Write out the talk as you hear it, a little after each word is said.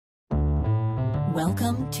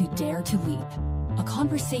Welcome to Dare to Leap, a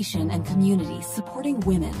conversation and community supporting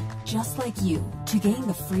women just like you to gain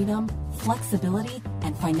the freedom, flexibility,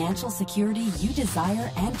 and financial security you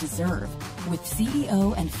desire and deserve with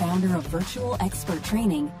CEO and founder of Virtual Expert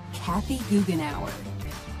Training, Kathy Goughenour.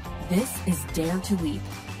 This is Dare to Leap,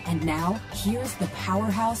 and now here's the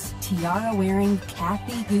powerhouse tiara-wearing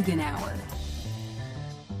Kathy Goughenour.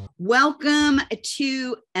 Welcome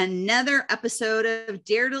to another episode of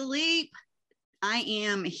Dare to Leap. I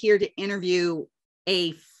am here to interview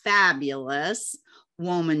a fabulous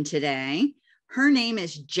woman today. Her name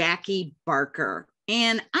is Jackie Barker,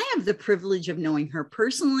 and I have the privilege of knowing her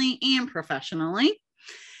personally and professionally,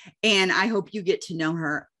 and I hope you get to know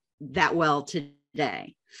her that well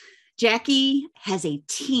today. Jackie has a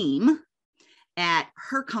team at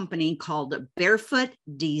her company called Barefoot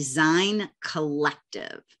Design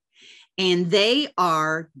Collective, and they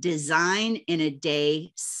are design in a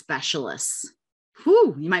day specialists.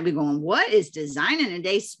 Whew, you might be going, what is design in a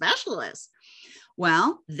day specialist?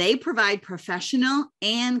 Well, they provide professional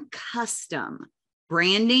and custom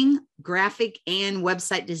branding, graphic, and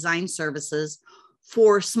website design services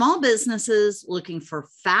for small businesses looking for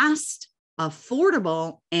fast,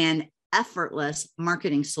 affordable, and effortless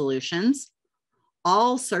marketing solutions,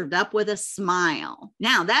 all served up with a smile.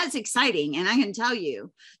 Now, that's exciting. And I can tell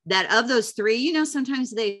you that of those three,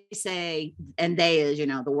 sometimes they say, and they is,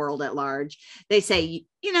 the world at large, they say,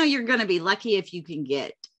 you're going to be lucky if you can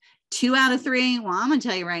get 2 out of 3. Well, I'm going to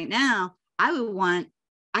tell you right now, I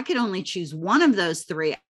could only choose one of those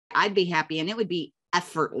 3. I'd be happy, and it would be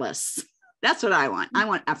effortless. That's what I want. I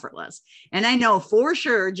want effortless. And I know for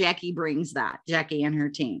sure Jackie brings that, Jackie and her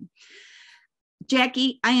team.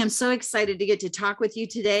 Jackie, I am so excited to get to talk with you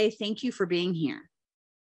today. Thank you for being here.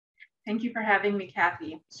 Thank you for having me,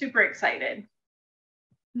 Kathy. Super excited.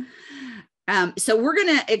 So we're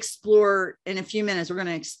going to explore in a few minutes, we're going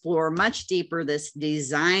to explore much deeper this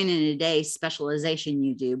design in a day specialization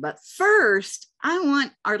you do. But first, I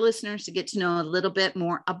want our listeners to get to know a little bit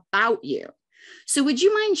more about you. So would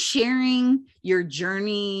you mind sharing your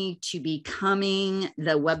journey to becoming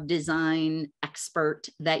the web design expert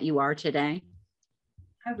that you are today?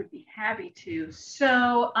 I would be happy to.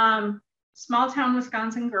 So, small town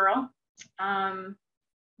Wisconsin girl,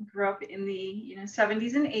 grew up in the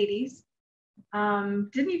 70s and 80s.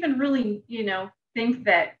 Didn't even really think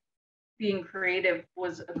that being creative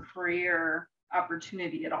was a career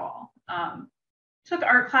opportunity at all. Took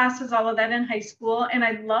art classes, all of that in high school, and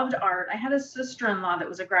I loved art. I had a sister-in-law that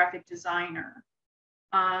was a graphic designer.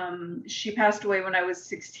 She passed away when I was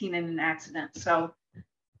 16 in an accident. So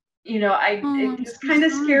it just kind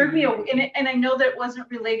of scared me away. And I know that it wasn't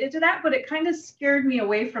related to that, but it kind of scared me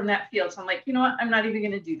away from that field. So I'm like, you know what? I'm not even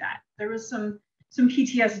going to do that. There was some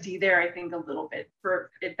PTSD there, I think, a little bit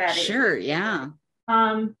at that age. Sure, yeah.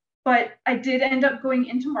 But I did end up going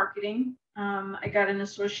into marketing. I got an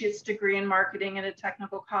associate's degree in marketing at a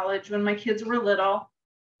technical college when my kids were little.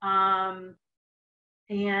 And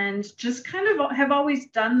just kind of have always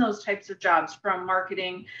done those types of jobs, from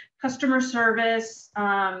marketing, customer service,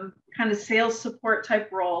 kind of sales support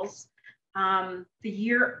type roles. The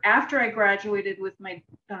year after I graduated with my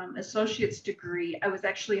associate's degree, I was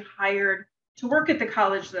actually hired to work at the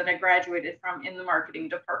college that I graduated from in the marketing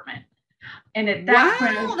department. And at that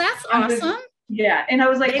point, that's awesome. Yeah. And I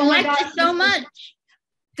was like, they liked it so much.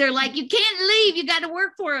 They're like, you can't leave. You got to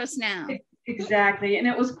work for us now. Exactly. And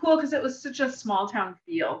it was cool because it was such a small town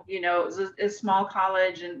feel, it was a small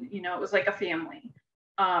college, and, it was like a family.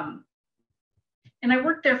 And I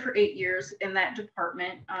worked there for 8 years in that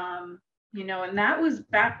department, and that was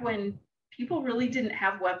back when people really didn't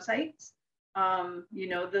have websites.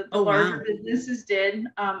 The larger businesses did.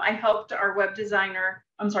 I helped our webmaster,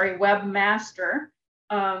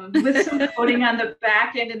 with some coding on the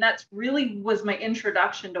back end. And that's really was my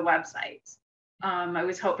introduction to websites. I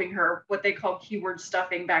was helping her what they call keyword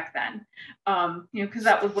stuffing back then, because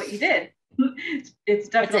that was what you did. It's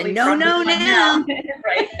definitely no now.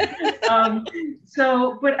 Right.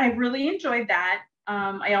 But I really enjoyed that.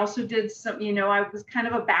 I also did some, I was kind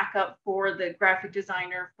of a backup for the graphic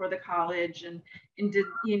designer for the college, and did,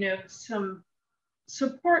 some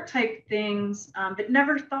support type things, but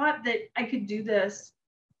never thought that I could do this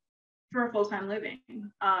for a full-time living.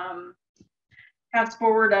 Fast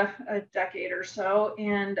forward a decade or so,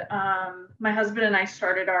 and my husband and I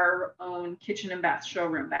started our own kitchen and bath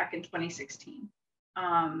showroom back in 2016.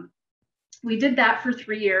 We did that for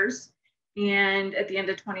 3 years, and at the end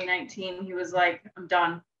of 2019, he was like, I'm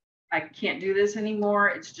done. I can't do this anymore.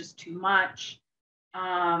 It's just too much.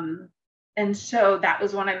 And so that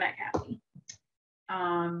was when I met Kathy.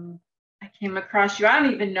 I came across you. I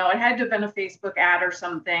don't even know. It had to have been a Facebook ad or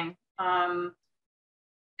something.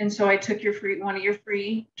 And so I took one of your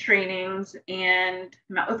free trainings and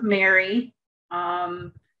met with Mary.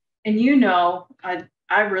 And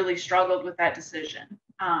I really struggled with that decision.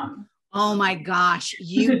 Oh my gosh,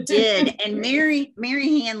 you did. And Mary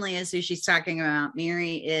Hanley is who she's talking about.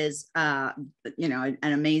 Mary is, an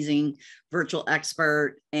amazing virtual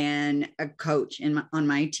expert and a coach on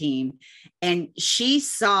my team. And she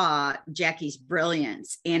saw Jackie's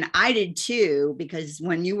brilliance. And I did too, because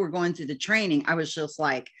when you were going through the training, I was just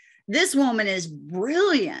like, this woman is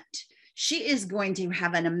brilliant. She is going to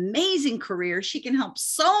have an amazing career. She can help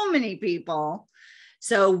so many people.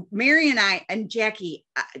 So Mary and Jackie,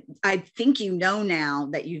 I think now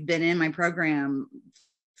that you've been in my program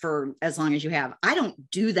for as long as you have. I don't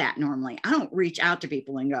do that normally. I don't reach out to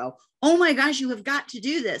people and go, oh my gosh, you have got to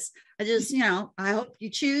do this. I just, I hope you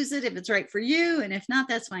choose it if it's right for you. And if not,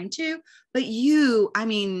 that's fine too. But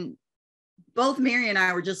both Mary and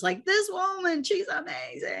I were just like, this woman, she's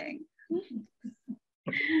amazing.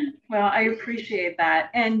 Well, I appreciate that.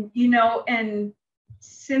 And, and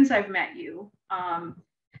since I've met you,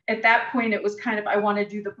 at that point, it was kind of, I want to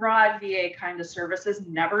do the broad VA kind of services.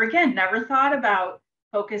 Never thought about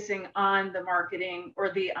focusing on the marketing or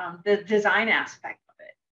the design aspect of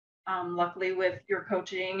it. Luckily with your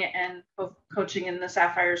coaching and coaching in the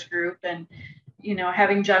Sapphires group and,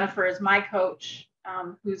 having Jennifer as my coach,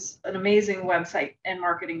 who's an amazing website and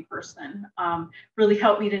marketing person, really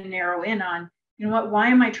helped me to narrow in on, why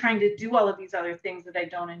am I trying to do all of these other things that I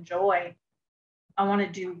don't enjoy? I want to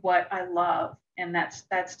do what I love, and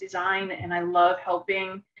that's design. And I love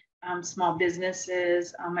helping small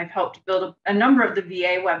businesses. I've helped build a number of the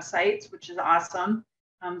VA websites, which is awesome.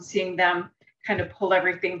 Seeing them kind of pull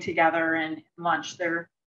everything together and launch their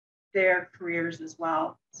careers as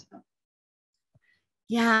well. So.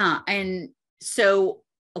 Yeah, and so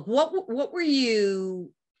what were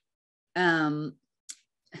you? I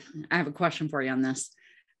have a question for you on this.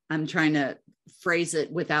 I'm trying to phrase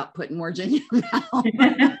it without putting words in your mouth.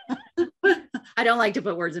 I don't like to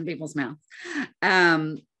put words in people's mouths.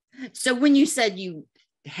 So when you said you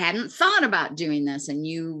hadn't thought about doing this and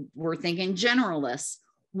you were thinking generalist,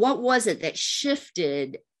 what was it that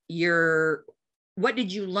shifted what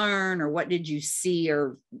did you learn or what did you see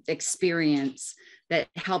or experience that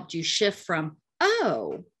helped you shift from,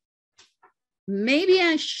 oh, maybe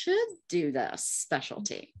I should do this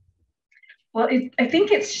specialty? Well, I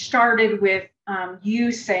think it started with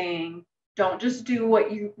you saying, don't just do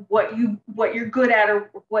what you're good at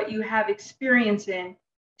or what you have experience in.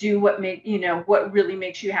 Do what really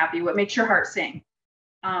makes you happy, what makes your heart sing.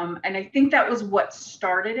 And I think that was what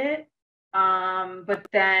started it. But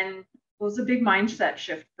then it was a big mindset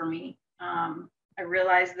shift for me. I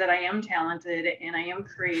realized that I am talented and I am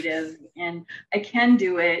creative and I can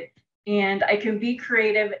do it, and I can be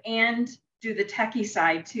creative and do the techie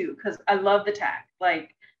side too, because I love the tech,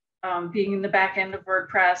 like being in the back end of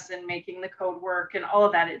WordPress and making the code work and all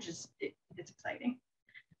of that. It's exciting.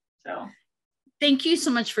 So thank you so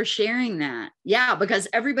much for sharing that. Yeah, because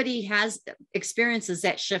everybody has experiences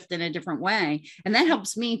that shift in a different way. And that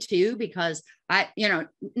helps me too, because not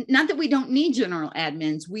that we don't need general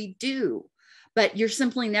admins, we do, but you're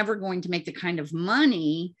simply never going to make the kind of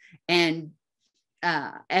money and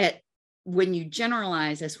when you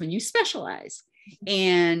generalize as when you specialize.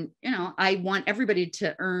 And, I want everybody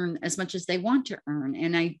to earn as much as they want to earn.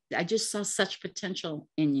 And I just saw such potential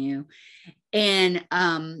in you. And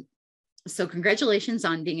so congratulations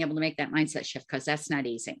on being able to make that mindset shift, because that's not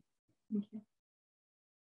easy. Mm-hmm.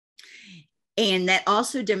 And that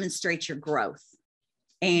also demonstrates your growth.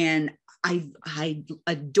 And I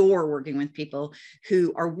adore working with people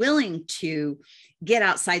who are willing to get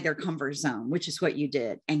outside their comfort zone, which is what you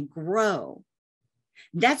did, and grow.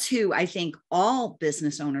 That's who I think all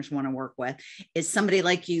business owners want to work with, is somebody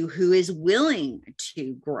like you who is willing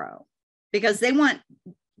to grow, because they want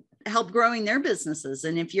help growing their businesses.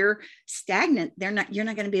 And if you're stagnant, you're not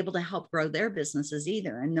going to be able to help grow their businesses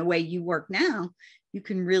either. And the way you work now, you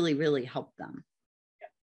can really, really help them.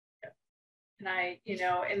 And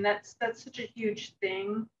and that's such a huge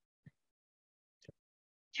thing.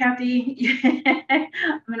 Kathy,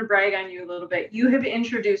 I'm going to brag on you a little bit. You have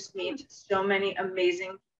introduced me to so many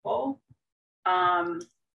amazing people. And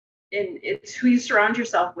it's who you surround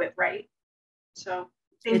yourself with, right? So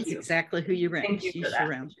thank you. Exactly who you Thank you for that.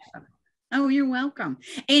 Surround yourself. Oh, you're welcome.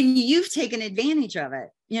 And you've taken advantage of it.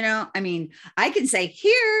 I can say,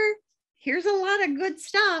 here's a lot of good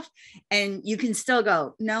stuff. And you can still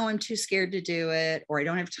go, no, I'm too scared to do it, or I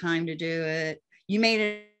don't have time to do it. You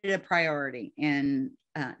made it a priority. And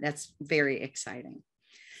that's very exciting.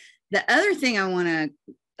 The other thing I want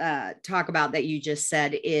to talk about that you just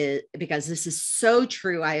said is, because this is so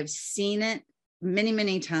true. I have seen it many,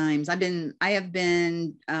 many times. I have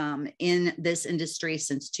been in this industry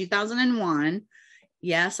since 2001.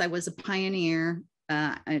 Yes, I was a pioneer.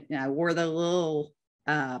 I wore the little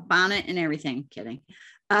bonnet and everything. Kidding.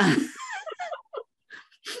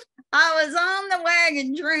 I was on the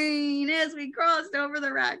wagon train as we crossed over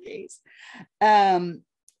the Rockies.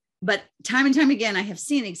 But time and time again, I have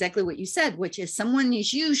seen exactly what you said, which is someone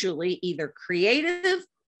is usually either creative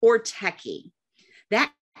or techie.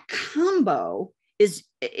 That combo is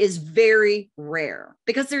very rare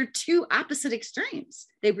because they're two opposite extremes.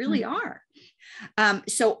 They really are.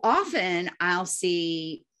 So often I'll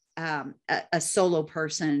see a solo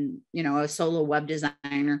person, a solo web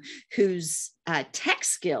designer whose tech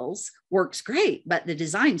skills works great, but the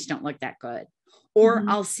designs don't look that good. Or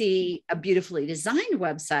I'll see a beautifully designed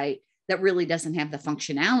website that really doesn't have the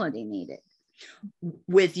functionality needed.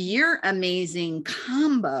 With your amazing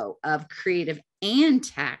combo of creative and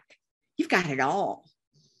tech, you've got it all.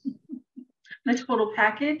 The total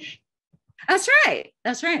package. That's right.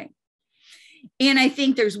 That's right. And I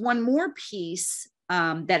think there's one more piece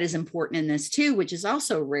that is important in this too, which is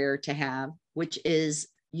also rare to have, which is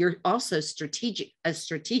you're also a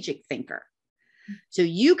strategic thinker. So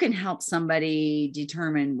you can help somebody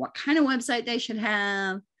determine what kind of website they should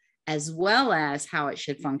have, as well as how it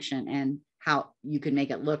should function and how you can make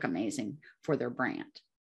it look amazing for their brand.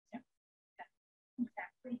 Yeah,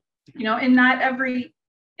 exactly. And not every,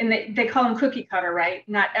 and they call them cookie cutter, right?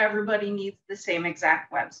 Not everybody needs the same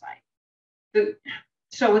exact website.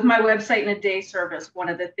 So with my website in a day service, one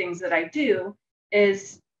of the things that I do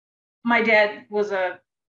is, my dad was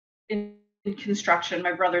in construction,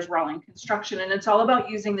 my brothers were all in construction, and it's all about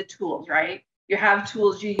using the tools, right? You have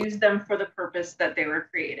tools, you use them for the purpose that they were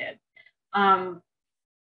created.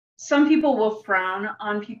 Some people will frown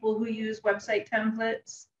on people who use website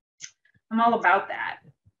templates. I'm all about that.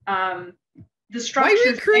 The structure.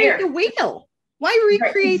 Why recreate the wheel? Why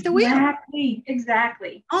recreate the wheel?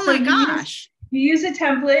 Exactly. Oh my gosh. You use a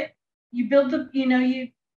template, you build you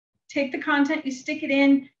take the content, you stick it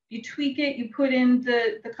in, you tweak it, you put in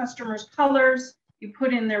the customer's colors, you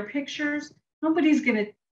put in their pictures. Nobody's going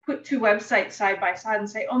to put two websites side by side and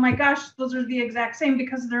say, oh my gosh, those are the exact same,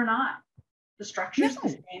 because they're not. The structure's the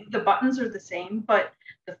same, the buttons are the same, but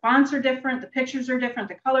the fonts are different, the pictures are different,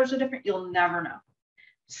 the colors are different. You'll never know.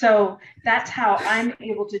 So that's how I'm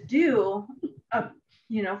able to do a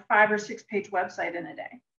 5 or 6 page website in a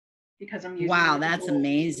day, because I'm using. Wow, that's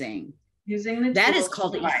amazing. Using the that is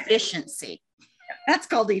called efficiency. That's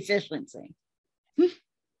called efficiency.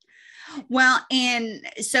 Well, and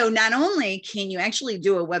so not only can you actually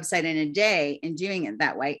do a website in a day, and doing it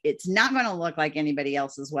that way, it's not going to look like anybody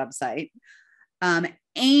else's website.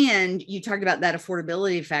 And you talked about that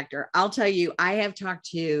affordability factor. I'll tell you, I have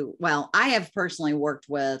personally worked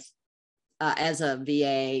with, as a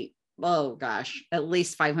VA, oh gosh, at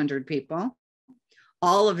least 500 people,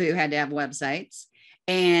 all of who had to have websites.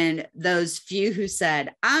 And those few who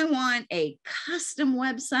said, I want a custom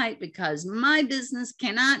website because my business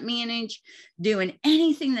cannot manage doing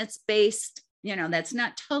anything that's based, that's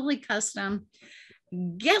not totally custom.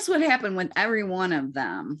 Guess what happened with every one of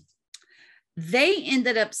them? They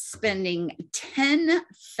ended up spending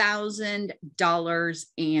 $10,000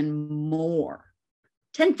 and more,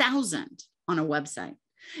 $10,000 on a website.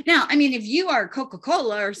 Now, I mean, if you are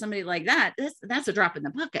Coca-Cola or somebody like that, that's a drop in the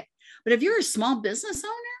bucket. But if you're a small business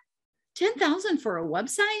owner, $10,000 for a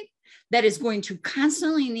website that is going to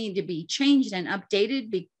constantly need to be changed and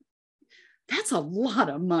updated, that's a lot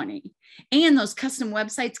of money. And those custom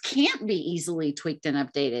websites can't be easily tweaked and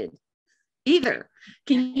updated either.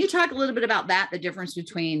 Can you talk a little bit about that, the difference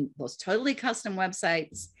between those totally custom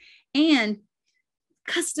websites and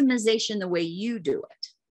customization the way you do it?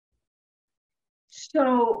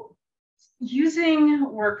 So using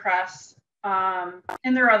WordPress,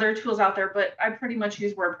 and there are other tools out there, but I pretty much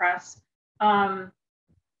use WordPress and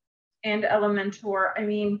Elementor. I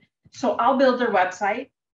mean, so I'll build their website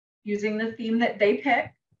using the theme that they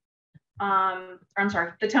pick. The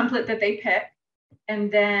template that they pick.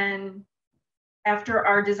 And then after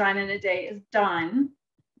our design in a day is done,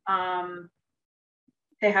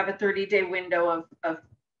 they have a 30-day window of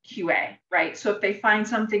QA, right? So if they find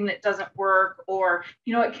something that doesn't work, or,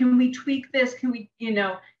 can we tweak this? Can we,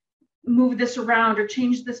 move this around or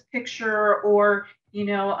change this picture? Or,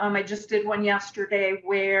 I just did one yesterday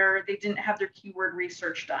where they didn't have their keyword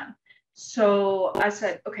research done. So I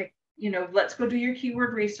said, okay, let's go do your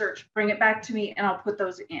keyword research, bring it back to me, and I'll put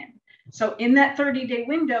those in. So in that 30-day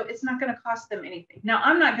window, it's not going to cost them anything. Now,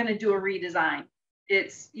 I'm not going to do a redesign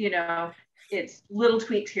It's, it's little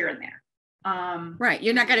tweaks here and there. Right.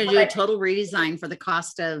 You're not going to do a total redesign for the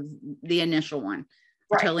cost of the initial one.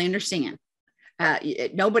 I totally understand.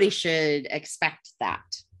 Nobody should expect that.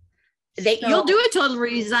 You'll do a total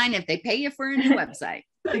redesign if they pay you for a new website.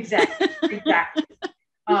 Exactly.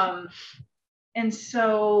 And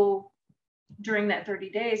so during that 30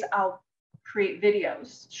 days, I'll create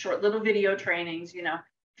videos, short little video trainings.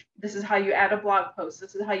 This is how you add a blog post.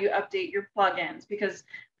 This is how you update your plugins, because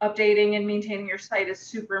updating and maintaining your site is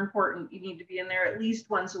super important. You need to be in there at least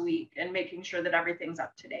once a week and making sure that everything's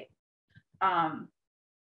up to date.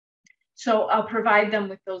 So I'll provide them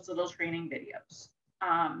with those little training videos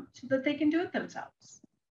so that they can do it themselves.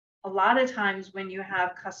 A lot of times when you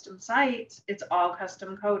have custom sites, it's all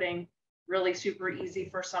custom coding, really super easy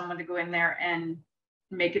for someone to go in there and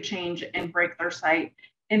make a change and break their site.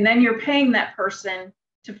 And then you're paying that person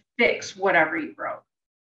to fix whatever you broke.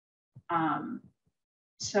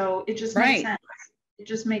 So it just makes sense. It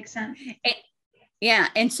just makes sense. Yeah.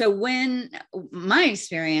 And so when my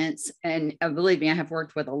experience, and believe me, I have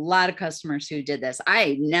worked with a lot of customers who did this.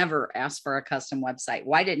 I never asked for a custom website.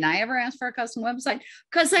 Why didn't I ever ask for a custom website?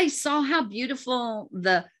 Because I saw how beautiful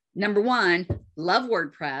number one, love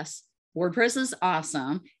WordPress. WordPress is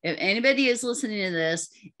awesome. If anybody is listening to this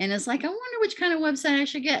and it's like, I wonder which kind of website I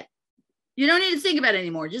should get. You don't need to think about it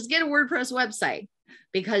anymore. Just get a WordPress website,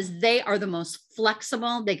 because they are the most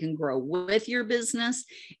flexible. They can grow with your business,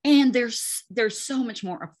 and they're so much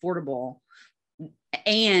more affordable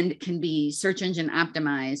and can be search engine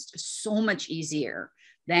optimized so much easier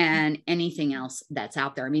than anything else that's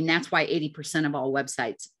out there. I mean, that's why 80% of all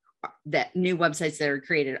websites, new websites that are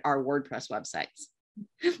created, are WordPress websites.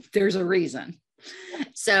 There's a reason.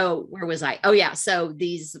 So where was I? Oh yeah. So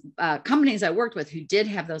these companies I worked with who did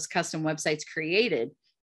have those custom websites created,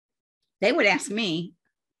 they would ask me,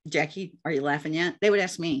 Jackie, are you laughing yet? They would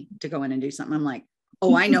ask me to go in and do something. I'm like,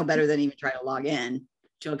 oh, I know better than even try to log in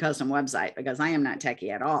to a custom website, because I am not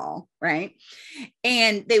techie at all. Right.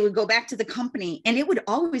 And they would go back to the company, and it would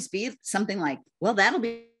always be something like, well, that'll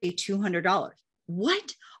be $200.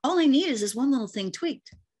 What? All I need is this one little thing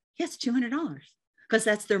tweaked. Yes, $200, because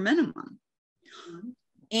that's their minimum.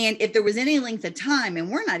 And if there was any length of time, and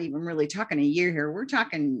we're not even really talking a year here, we're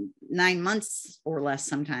talking 9 months or less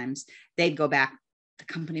sometimes, they'd go back. The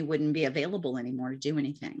company wouldn't be available anymore to do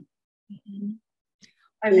anything.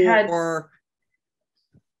 Go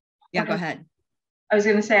ahead. I was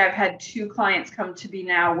going to say, I've had 2 clients come to me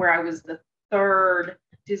now where I was the 3rd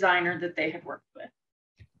designer that they had worked with.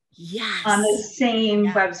 Yes. On the same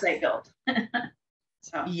website build.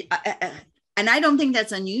 So. And I don't think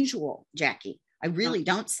that's unusual, Jackie. I really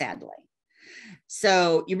don't, sadly.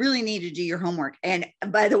 So you really need to do your homework. And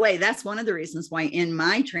by the way, that's one of the reasons why in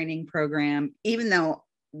my training program, even though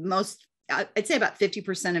I'd say about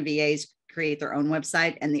 50% of VAs create their own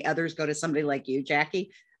website, and the others go to somebody like you,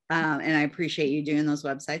 Jackie. And I appreciate you doing those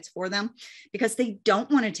websites for them, because they don't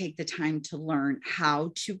want to take the time to learn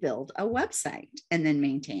how to build a website and then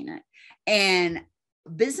maintain it. And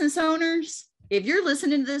business owners, if you're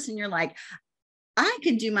listening to this and you're like, I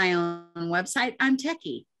can do my own website, I'm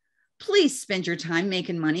techie, please spend your time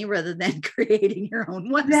making money rather than creating your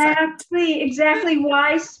own website. Exactly.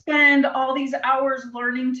 Why spend all these hours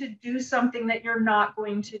learning to do something that you're not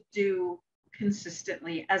going to do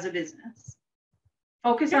consistently as a business?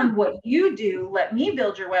 Focus on what you do. Let me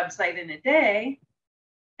build your website in a day,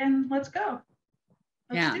 and let's go.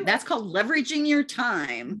 That's called leveraging your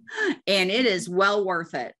time, and it is well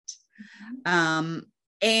worth it.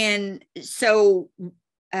 And so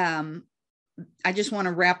I just want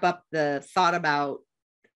to wrap up the thought about,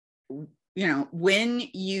 when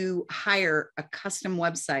you hire a custom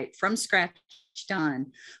website from scratch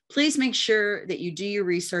done, please make sure that you do your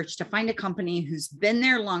research to find a company who's been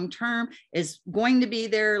there long-term, is going to be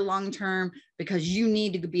there long-term, because you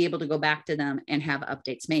need to be able to go back to them and have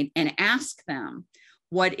updates made, and ask them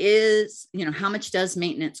how much does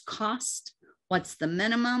maintenance cost? What's the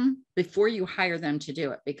minimum, before you hire them to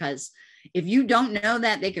do it? Because if you don't know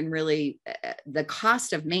that, they can really, the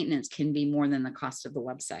cost of maintenance can be more than the cost of the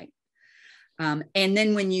website. And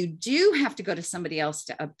then when you do have to go to somebody else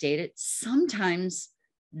to update it, sometimes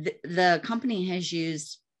the company has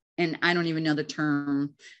used, and I don't even know the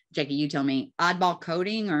term, Jackie, you tell me, oddball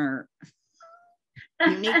coding or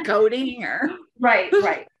unique coding or. Right.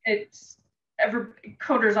 It's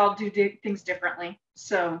coders all do things differently.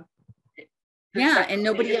 So. And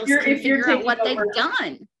nobody else can figure out what they've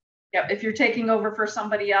done. Yeah, if you're taking over for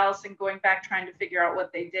somebody else and going back trying to figure out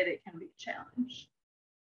what they did, it can be a challenge.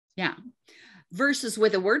 Yeah. Versus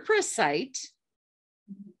with a WordPress site,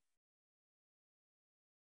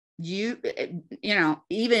 you know,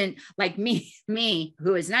 even like me,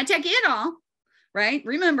 who is not techie at all, right?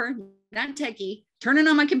 Remember, not techie. Turning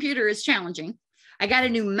on my computer is challenging. I got a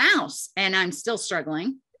new mouse and I'm still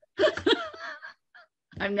struggling.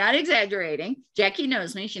 I'm not exaggerating. Jackie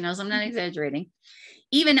knows me. She knows I'm not exaggerating.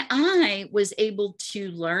 Even I was able to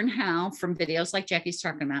learn how, from videos like Jackie's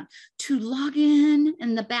talking about, to log in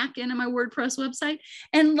the back end of my WordPress website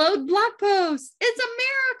and load blog posts. It's a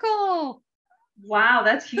miracle. Wow,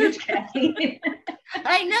 that's huge, Kathy.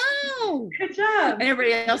 I know. Good job. And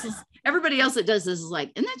everybody else that does this is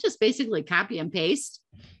like, isn't that just basically copy and paste?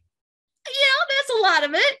 Yeah, that's a lot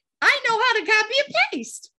of it. I know how to copy and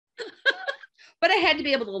paste. But I had to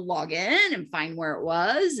be able to log in and find where it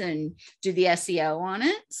was and do the SEO on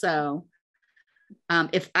it. So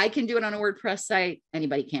if I can do it on a WordPress site,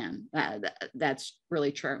 anybody can. That's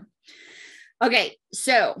really true. Okay,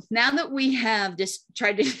 so now that we have just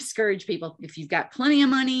tried to discourage people, if you've got plenty of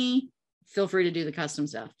money, feel free to do the custom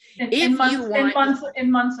stuff. In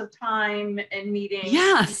months of time and meetings.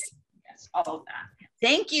 Yes, all of that.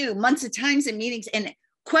 Thank you. Months of times and meetings and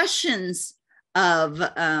questions of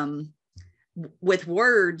with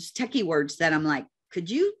words, techie words that I'm like, could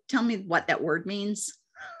you tell me what that word means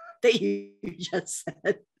that you just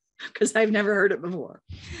said? Because I've never heard it before.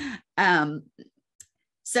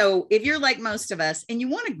 So if you're like most of us and you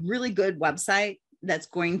want a really good website that's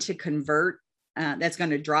going to convert, that's going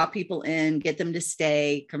to draw people in, get them to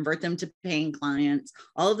stay, convert them to paying clients,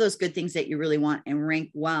 all of those good things that you really want and rank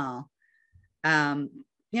well,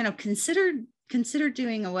 you know, consider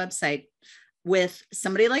doing a website with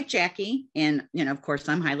somebody like Jackie. And, you know, of course,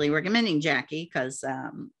 I'm highly recommending Jackie because,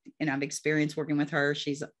 you know, I've experienced working with her.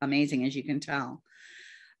 She's amazing, as you can tell.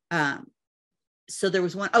 So there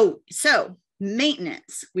was one. Oh, so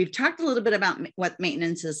maintenance. We've talked a little bit about what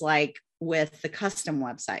maintenance is like with the custom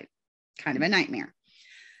website, kind of a nightmare.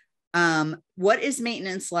 What is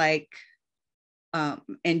maintenance like?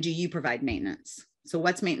 And do you provide maintenance? So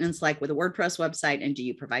what's maintenance like with a WordPress website, and do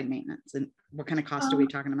you provide maintenance? And what kind of cost are we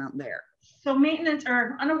talking about there? So maintenance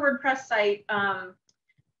or on a WordPress site, and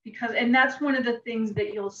that's one of the things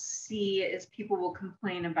that you'll see is people will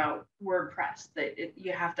complain about WordPress, that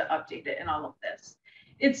you have to update it and all of this.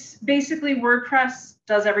 It's basically WordPress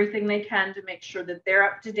does everything they can to make sure that they're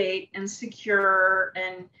up to date and secure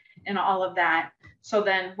and all of that. So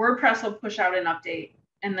then WordPress will push out an update,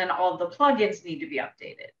 and then all of the plugins need to be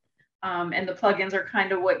updated. And the plugins are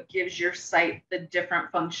kind of what gives your site the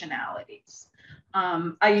different functionalities.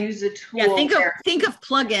 I use a tool. Yeah, think of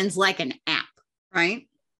plugins like an app, right?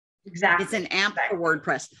 Exactly. It's an app for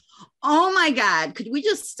WordPress. Oh my God. Could we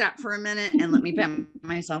just stop for a minute and let me pat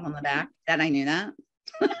myself on the back that I knew that?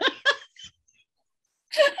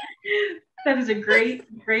 That is a great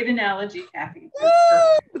analogy, Kathy.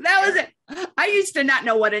 That was it. I used to not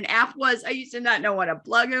know what an app was. I used to not know what a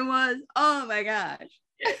plugin was. Oh my gosh.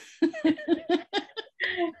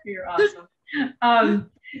 You're awesome.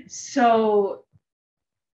 So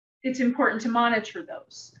it's important to monitor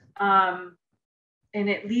those and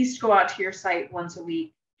at least go out to your site once a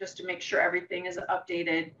week just to make sure everything is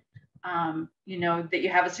updated. You know, that you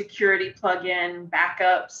have a security plugin,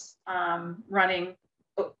 backups running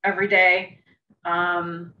every day.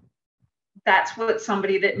 That's what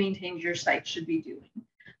somebody that maintains your site should be doing.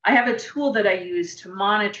 I have a tool that I use to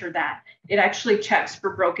monitor that. It actually checks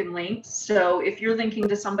for broken links. So if you're linking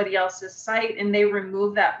to somebody else's site and they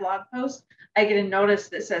remove that blog post, I get a notice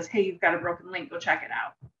that says, hey, you've got a broken link, go check it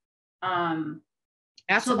out.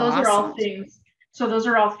 So those are all things. So those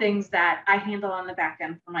are all things that I handle on the back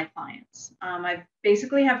end for my clients. I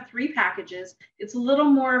basically have 3 packages. It's a little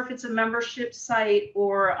more if it's a membership site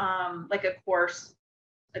or like a course,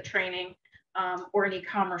 a training, or an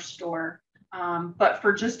e-commerce store. But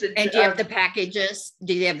for just a— And do you have the packages?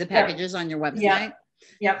 Do you have the packages on your website?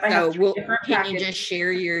 Yep. So can you just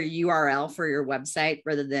share your URL for your website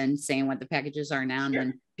rather than saying what the packages are now, and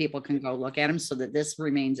then people can go look at them so that this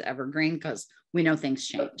remains evergreen, because we know things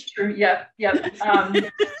change. True. Yep.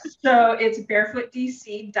 So it's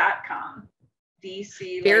barefoottdc.com.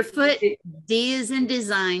 DC. Barefoot, D is in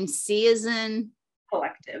design, C is in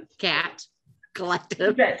collective. Cat.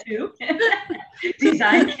 Collective. That too.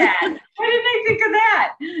 Design cat. Why didn't I think of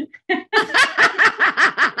that?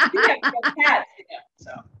 We have cats,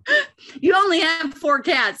 so. You only have 4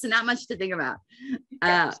 cats, so not much to think about.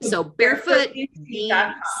 So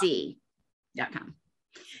barefoottdc.com.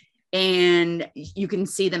 And you can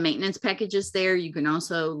see the maintenance packages there. You can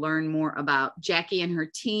also learn more about Jackie and her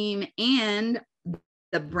team and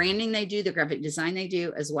the branding they do, the graphic design they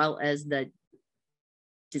do, as well as the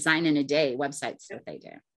design in a day websites that they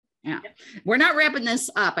do. Yeah. We're not wrapping this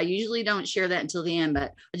up. I usually don't share that until the end,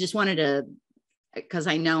 but I just wanted to, because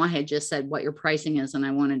I know I had just said what your pricing is, and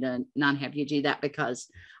I wanted to not have you do that because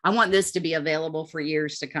I want this to be available for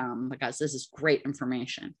years to come, because this is great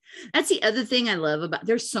information. That's the other thing I love about,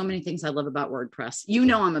 there's so many things I love about WordPress. You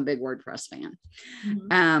know, I'm a big WordPress fan.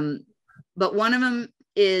 But one of them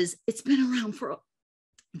is it's been around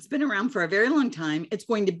for a very long time. It's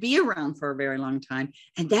going to be around for a very long time.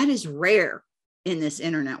 And that is rare in this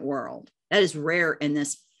internet world. That is rare in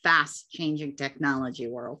this fast changing technology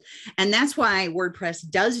world. And that's why WordPress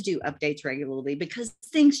does do updates regularly, because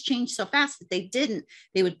things change so fast that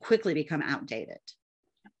they would quickly become outdated.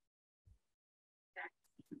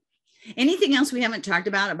 Anything else we haven't talked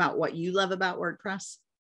about what you love about WordPress?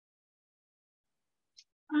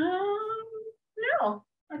 No,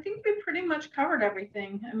 I think we pretty much covered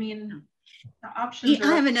everything. I mean, the options I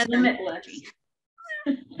have are limitless.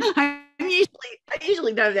 I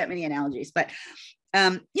usually don't have that many analogies, but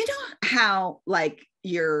you know how like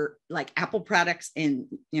your like Apple products in,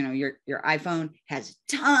 you know, your iPhone has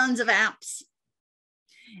tons of apps,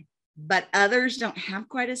 but others don't have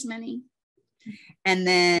quite as many. And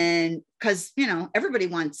then, because, you know, everybody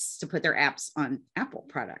wants to put their apps on Apple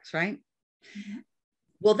products, right?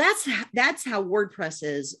 Well, that's how WordPress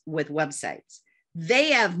is with websites.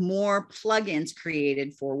 They have more plugins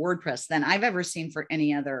created for WordPress than I've ever seen for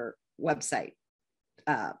any other website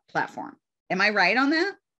platform. Am I right on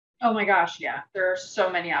that? Oh my gosh, yeah. There are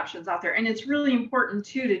so many options out there. And it's really important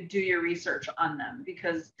too to do your research on them,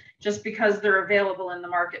 because just because they're available in the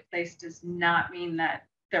marketplace does not mean that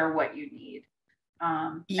they're what you need.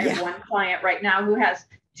 I have one client right now who has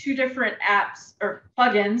 2 different apps or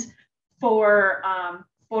plugins for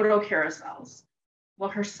photo carousels. Well,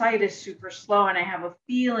 her site is super slow, and I have a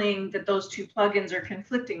feeling that those 2 plugins are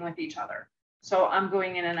conflicting with each other. So I'm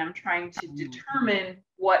going in and I'm trying to determine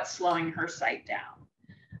what's slowing her site down.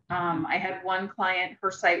 I had one client,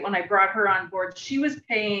 her site, when I brought her on board, she was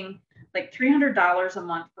paying like $300 a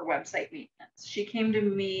month for website maintenance. She came to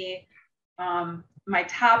me, my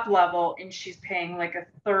top level, and she's paying like a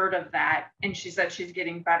third of that. And she said she's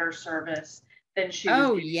getting better service than she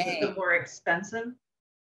was getting with the more expensive.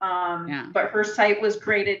 But her site was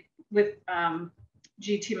graded with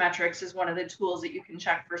GT Metrics is one of the tools that you can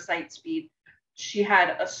check for site speed. She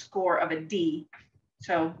had a score of a D,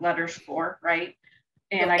 so letter score, right?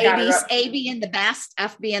 And I got A being the best,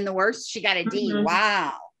 F being the worst. She got a D.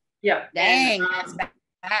 Wow. Yep. Dang, that's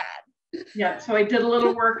bad. Yeah. So I did a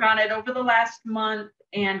little work on it over the last month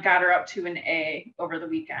and got her up to an A over the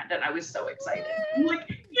weekend, and I was so excited. I'm like,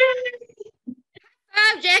 yay!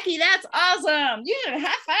 Oh, Jackie, that's awesome. You should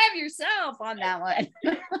high five yourself on that one.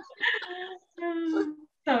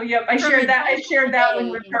 So yep, I shared that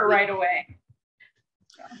one with her right away.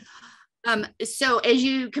 So as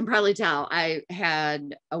you can probably tell, I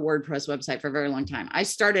had a WordPress website for a very long time. I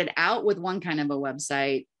started out with one kind of a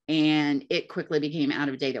website, and it quickly became out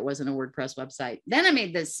of date. It wasn't a WordPress website. Then I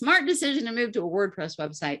made the smart decision to move to a WordPress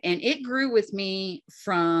website, and it grew with me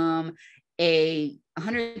from a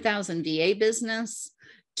 100,000 VA business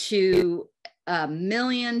to $1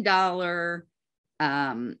 million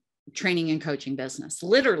training and coaching business.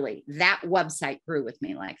 Literally, that website grew with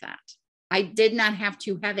me like that. I did not have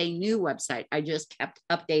to have a new website. I just kept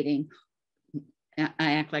updating. I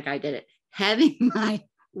act like I did it. Having my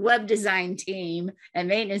web design team and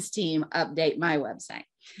maintenance team update my website.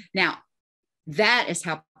 Now, that is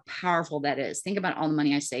how powerful that is. Think about all the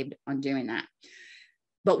money I saved on doing that.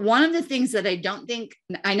 But one of the things that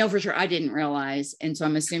I know for sure I didn't realize, and so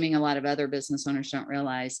I'm assuming a lot of other business owners don't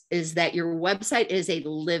realize, is that your website is a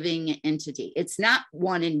living entity. It's not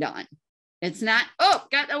one and done. It's not, oh,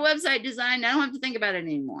 got the website designed, I don't have to think about it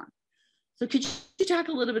anymore. So could you talk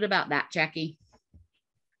a little bit about that, Jackie?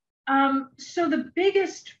 So the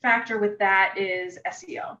biggest factor with that is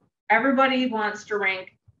SEO. Everybody wants to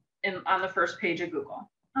rank on the first page of Google.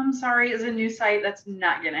 I'm sorry, as a new site, that's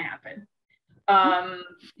not going to happen.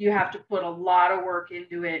 You have to put a lot of work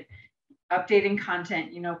into it, updating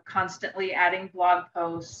content, constantly adding blog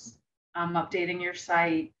posts, updating your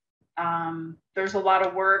site. There's a lot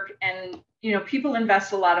of work, and people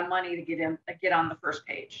invest a lot of money to get on the first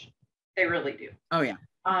page. They really do. Oh yeah.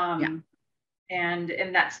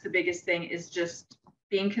 And that's the biggest thing, is just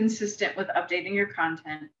being consistent with updating your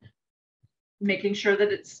content, making sure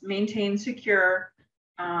that it's maintained secure,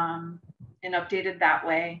 and updated that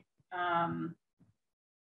way.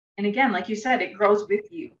 And again, like you said, it grows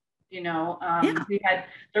with you.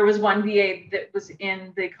 There was one VA that was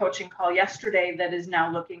in the coaching call yesterday that is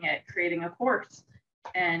now looking at creating a course,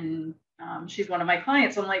 and she's one of my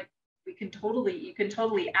clients. I'm like, you can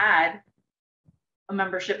totally add a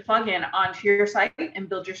membership plugin onto your site and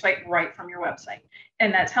build your site right from your website.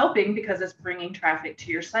 And that's helping because it's bringing traffic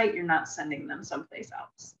to your site. You're not sending them someplace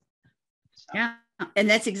else. So. Yeah. And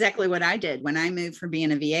that's exactly what I did when I moved from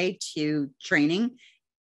being a VA to training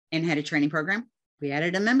and had a training program. We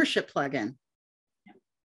added a membership plugin.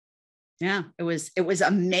 Yeah, it was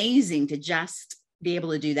amazing to just be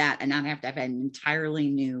able to do that and not have to have an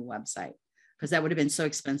entirely new website, because that would have been so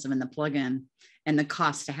expensive, and the plugin and the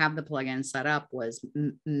cost to have the plugin set up was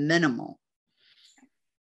minimal.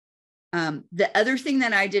 The other thing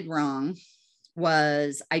that I did wrong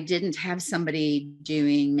was I didn't have somebody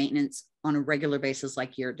doing maintenance on a regular basis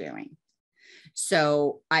like you're doing.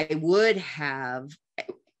 So I would have,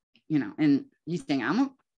 and you think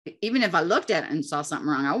even if I looked at it and saw something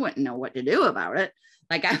wrong, I wouldn't know what to do about it.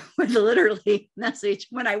 Like I would literally message,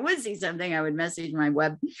 when I would see something, I would message my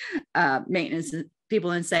web maintenance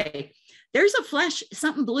people and say, there's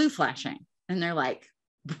something blue flashing. And they're like,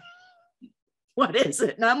 what is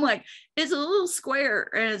it? And I'm like, it's a little square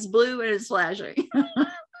and it's blue and it's flashing.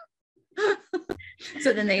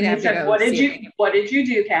 So then they'd have to go, what did you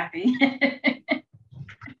do, Kathy?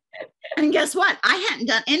 And guess what? I hadn't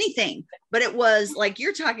done anything, but it was like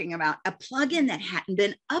you're talking about, a plugin that hadn't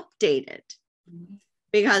been updated,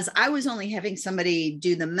 because I was only having somebody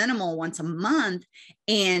do the minimal once a month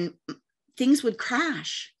and things would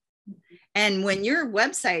crash. And when your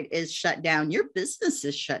website is shut down, your business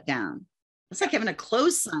is shut down. It's like having a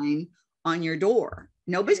close sign on your door.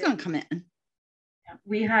 Nobody's going to come in.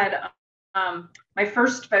 We had my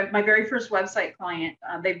very first website client.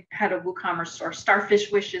 They had a WooCommerce store,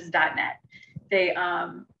 starfishwishes.net. They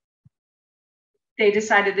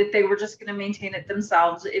decided that they were just going to maintain it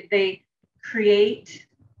themselves. They create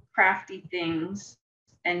crafty things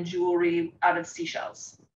and jewelry out of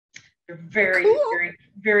seashells. They're very, cool. very,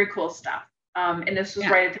 very cool stuff. And this was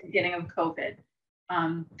right at the beginning of COVID.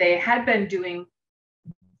 They had been doing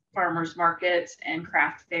farmers markets and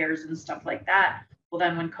craft fairs and stuff like that. Well,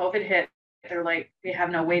 then when COVID hit, they're like, we have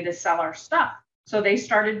no way to sell our stuff. So they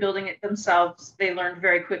started building it themselves. They learned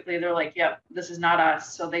very quickly. They're like, yep, this is not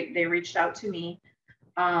us. So they reached out to me,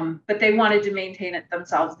 but they wanted to maintain it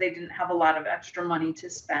themselves. They didn't have a lot of extra money to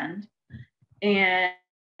spend. And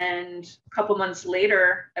a couple months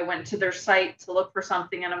later, I went to their site to look for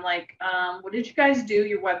something. And I'm like, what did you guys do?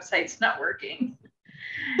 Your website's not working.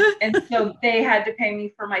 And so they had to pay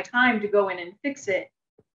me for my time to go in and fix it,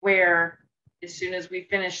 where as soon as we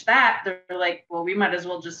finished that, they're like, well, we might as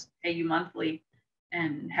well just pay you monthly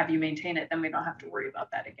and have you maintain it. Then we don't have to worry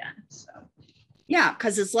about that again. So, yeah,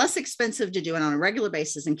 because it's less expensive to do it on a regular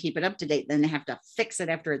basis and keep it up to date than to have to fix it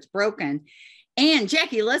after it's broken. And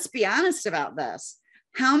Jackie, let's be honest about this.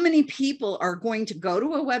 How many people are going to go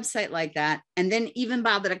to a website like that and then even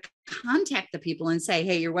bother to contact the people and say,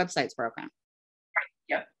 hey, your website's broken?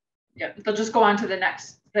 Yep. They'll just go on to the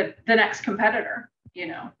next competitor.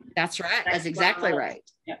 That's right. That's exactly right.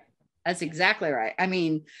 Yeah. That's exactly right. I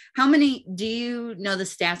mean, do you know the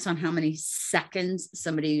stats on how many seconds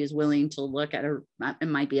somebody is willing to look at it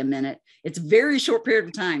might be a minute. It's a very short period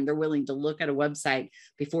of time they're willing to look at a website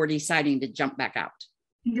before deciding to jump back out.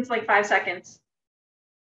 I think it's like 5 seconds.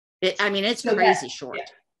 It's so crazy short.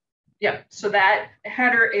 Yeah. So that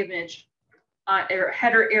header image or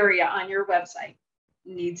header area on your website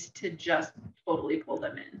needs to just totally pull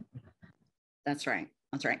them in. That's right.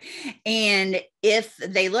 That's right. And if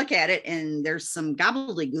they look at it and there's some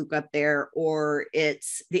gobbledygook up there, or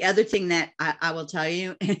it's the other thing that I will tell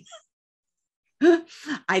you,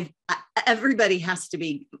 everybody has to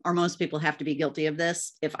be, or most people have to be guilty of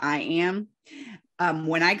this. If I am,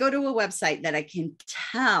 when I go to a website that I can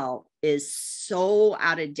tell is so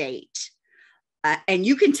out of date, and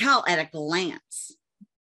you can tell at a glance.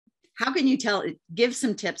 How can you tell? Give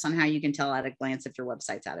some tips on how you can tell at a glance if your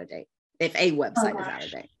website's out of date. If a website is out of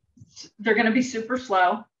date. They're going to be super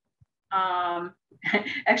slow.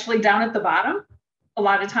 Actually, down at the bottom, a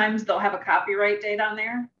lot of times they'll have a copyright date on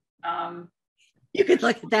there. You could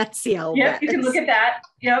look at that, see how. Yeah, you can look at that.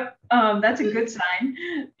 Yep, that's a good sign.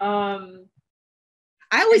 I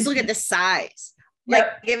always look at the size.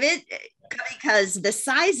 Because the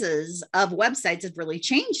sizes of websites have really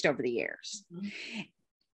changed over the years. Mm-hmm.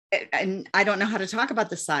 And I don't know how to talk about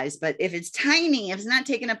the size, but if it's tiny, if it's not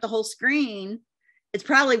taking up the whole screen, it's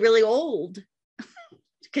probably really old.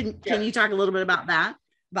 Can you talk a little bit about that,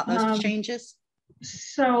 about those changes?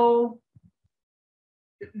 So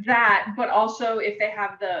that, but also if they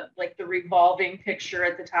have the revolving picture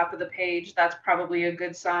at the top of the page, that's probably a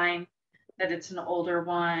good sign that it's an older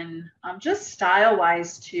one. Just style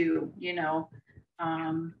wise too,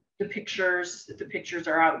 the pictures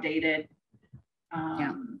are outdated.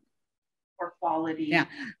 Or quality. Yeah.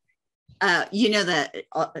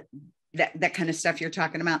 That kind of stuff you're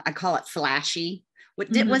talking about, I call it flashy.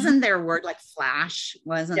 Wasn't there a word like flash?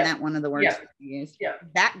 Wasn't that one of the words you used? Yeah.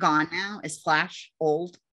 That gone now? Is flash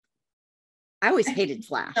old? I always hated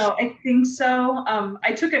flash. So I think so.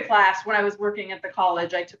 I took a class when I was working at the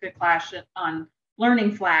college. I took a class on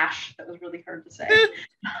learning flash. That was really hard to say.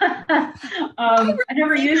 I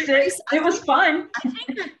never used it. It was fun.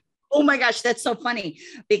 Oh my gosh, that's so funny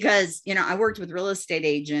because, I worked with real estate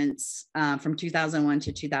agents from 2001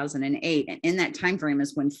 to 2008. And in that time frame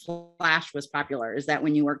is when flash was popular. Is that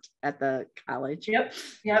when you worked at the college? Yep.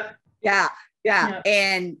 Yeah.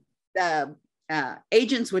 And the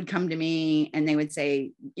agents would come to me and they would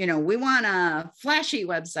say, we want a flashy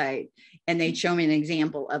website. And they'd show me an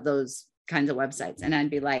example of those kinds of websites. And I'd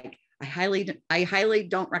be like, I highly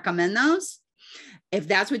don't recommend those. If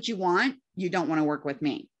that's what you want, you don't want to work with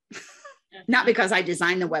me. Not because I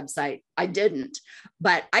designed the website. I didn't,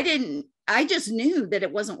 but I just knew that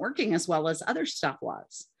it wasn't working as well as other stuff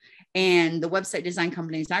was. And the website design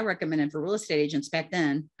companies I recommended for real estate agents back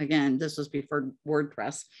then, again, this was before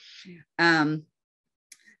WordPress. They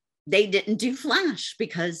didn't do flash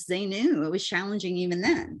because they knew it was challenging even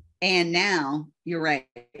then. And now you're right.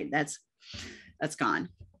 That's gone.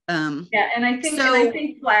 And I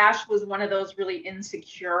think flash was one of those really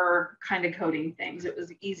insecure kind of coding things. It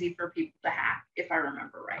was easy for people to hack, if I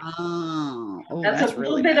remember right. That's a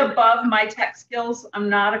little bit above my tech skills. I'm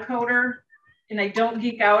not a coder and I don't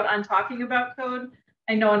geek out on talking about code.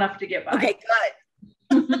 I know enough to get by. Okay,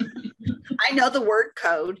 good. I know the word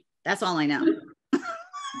code. That's all I know.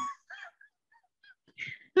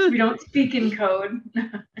 We don't speak in code.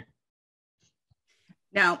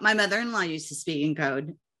 No, my mother-in-law used to speak in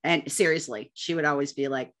code. And seriously, she would always be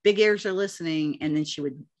like, big ears are listening. And then she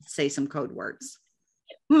would say some code words.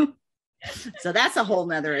 So that's a whole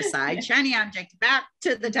nother aside. Shiny object, back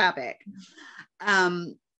to the topic.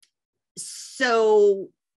 So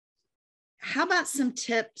how about some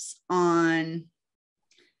tips on,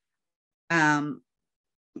 and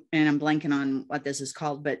I'm blanking on what this is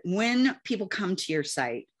called, but when people come to your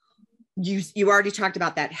site, you already talked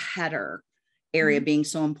about that header area being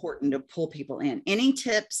so important to pull people in. Any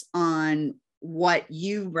tips on what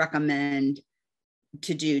you recommend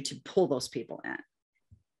to do to pull those people in?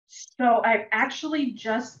 So I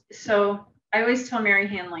always tell Mary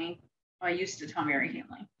Hanley, I used to tell Mary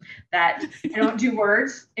Hanley that I don't do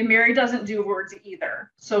words, and Mary doesn't do words either.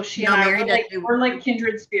 So she and I we're like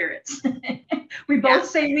kindred spirits. We both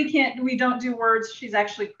say we don't do words. She's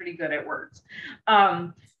actually pretty good at words.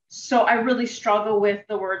 So I really struggle with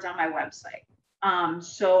the words on my website.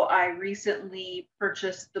 So I recently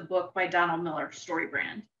purchased the book by Donald Miller, Story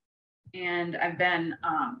Brand, and I've been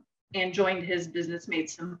and joined his Business Made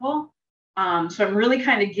Simple. So I'm really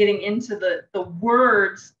kind of getting into the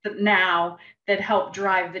words that help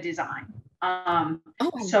drive the design.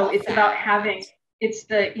 So it's about having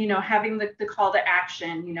the call to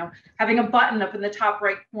action, having a button up in the top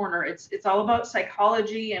right corner. It's all about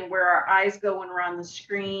psychology and where our eyes go when we're on the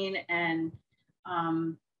screen. And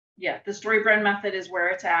the story brand method is where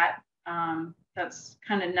it's at. That's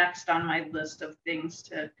kind of next on my list of things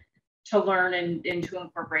to learn and to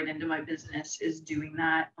incorporate into my business is doing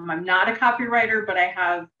that. I'm not a copywriter, but I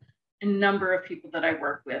have a number of people that I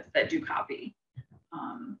work with that do copy.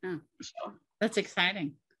 So that's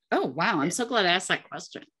exciting. Oh, wow. I'm so glad I asked that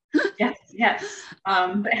question. Yes.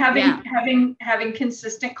 But having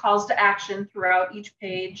consistent calls to action throughout each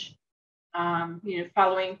page,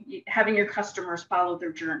 having your customers follow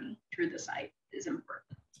their journey through the site is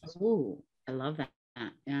important. Oh, I love that.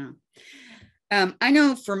 Yeah. I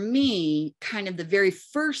know for me, kind of the very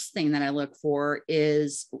first thing that I look for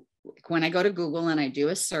is when I go to Google and I do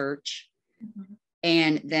a search,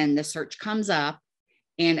 and then the search comes up,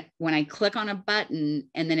 and when I click on a button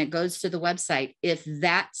and then it goes to the website, if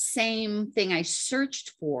that same thing I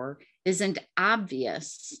searched for isn't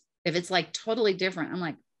obvious, if it's like totally different, I'm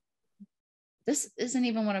like, this isn't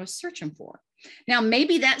even what I was searching for. Now,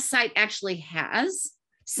 maybe that site actually has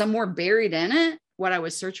somewhere buried in it what I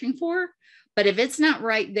was searching for, but if it's not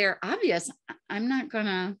right there obvious, I'm not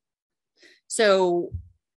gonna. So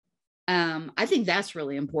I think that's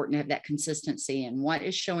really important to have that consistency in what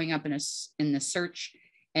is showing up in the search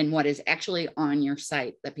and what is actually on your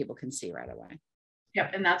site that people can see right away.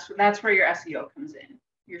 Yep, and that's where your SEO comes in,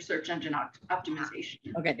 your search engine optimization.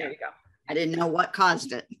 Okay, there you go. I didn't know what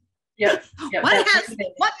caused it. Yep. What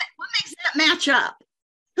makes that match up?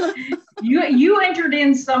 You entered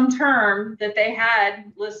in some term that they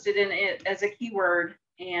had listed in it as a keyword,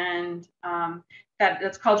 and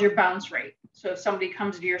that's called your bounce rate. So if somebody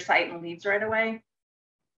comes to your site and leaves right away,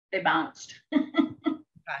 they bounced.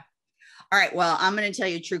 All right. Well, I'm going to tell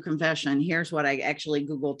you a true confession. Here's what I actually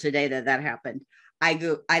Googled today that happened. I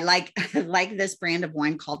like this brand of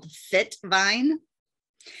wine called Fit Vine.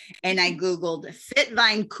 And I Googled Fit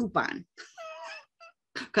Vine coupon.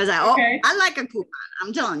 Because I like a coupon.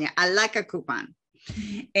 I'm telling you, I like a coupon.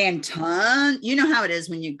 And you know how it is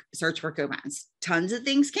when you search for coupons. Tons of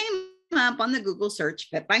things came up on the Google search,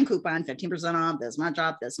 Fit Vine coupon, 15% off, this much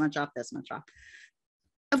off, this much off, this much off.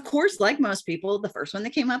 Of course, like most people, the first one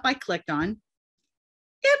that came up, I clicked on.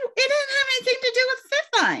 It didn't have anything to do with Fit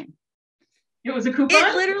Vine. It was a coupon?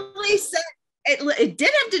 It literally said, it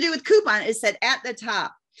did have to do with coupon. It said at the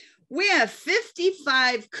top, we have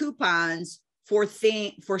 55 coupons for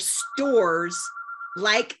stores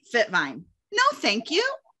like Fit Vine. No, thank you.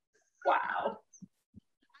 Wow.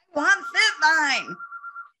 I want Fit Vine.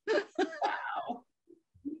 Wow.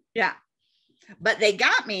 Yeah. But they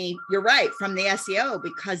got me, you're right, from the SEO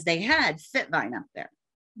because they had Fit Vine up there.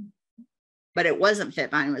 But it wasn't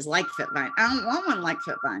Fit Vine. It was like Fit Vine. I don't want one like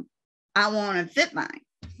Fit Vine. I want a Fit Vine.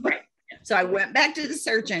 Right. So I went back to the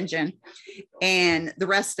search engine and the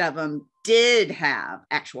rest of them did have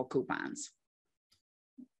actual coupons.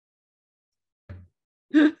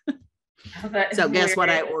 So guess what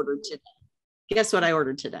I ordered today? Guess what I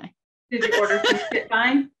ordered today? Did you order some Fit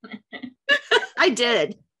Vine? I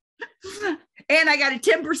did. And I got a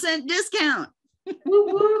 10% discount. Woo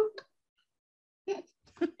woo.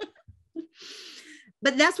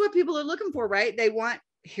 But that's what people are looking for, right? They want,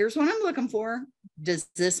 here's what I'm looking for. Does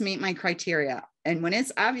this meet my criteria? And when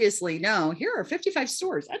it's obviously no, here are 55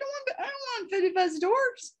 stores. I don't want 55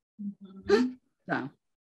 stores. Mm-hmm. So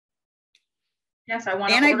yes, I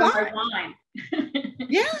want to order more wine.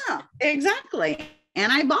 Yeah, exactly.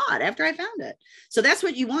 And I bought after I found it. So that's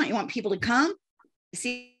what you want. You want people to come,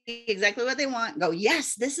 see exactly what they want, go,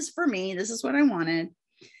 yes, this is for me. This is what I wanted.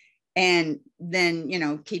 And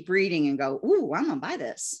then, keep reading and go, ooh, I'm going to buy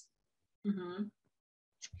this. Mm-hmm.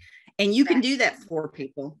 And you can do that for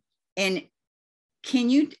people. And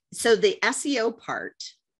so the SEO part,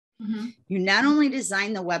 mm-hmm. you not only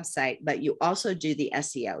design the website, but you also do the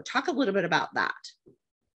SEO. Talk a little bit about that.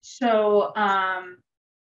 So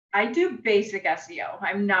I do basic SEO.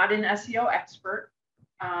 I'm not an SEO expert.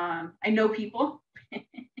 I know people.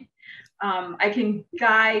 I can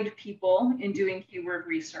guide people in doing keyword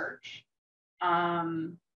research.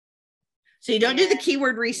 So you don't do the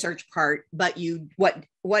keyword research part, but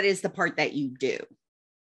what is the part that you do?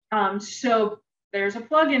 So there's a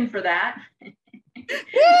plugin for that.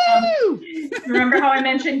 Woo! Remember how I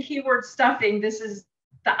mentioned keyword stuffing? This is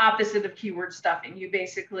the opposite of keyword stuffing. You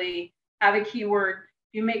basically have a keyword.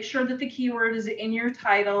 You make sure that the keyword is in your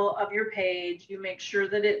title of your page. You make sure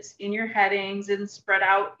that it's in your headings and spread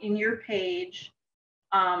out in your page,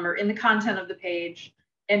 or in the content of the page.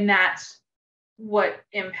 And that's what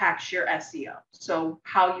impacts your SEO. So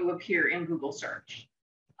how you appear in Google search.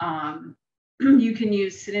 You can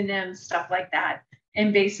use synonyms, stuff like that.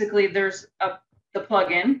 And basically there's the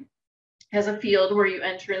plugin has a field where you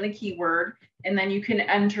enter in the keyword, and then you can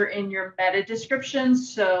enter in your meta description.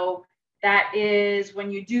 So that is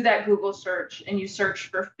when you do that Google search and you search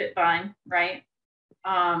for Fit Vine, right?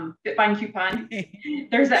 Fit Vine coupon.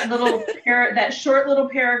 There's that little that short little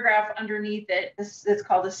paragraph underneath it. It's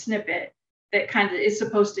called a snippet that kind of is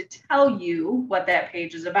supposed to tell you what that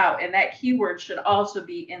page is about. And that keyword should also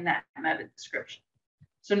be in that meta description.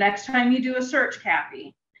 So next time you do a search,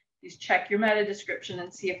 Kathy, just check your meta description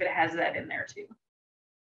and see if it has that in there too.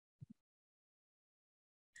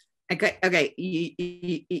 Okay.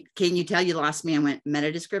 Can you tell you lost me? I went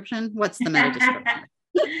meta description. What's the meta description?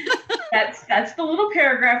 That's the little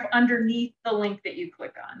paragraph underneath the link that you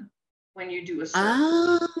click on when you do a search.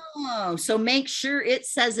 Oh, so make sure it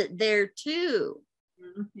says it there too.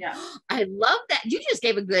 Mm-hmm. Yeah. I love that. You just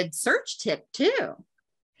gave a good search tip too.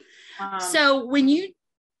 So when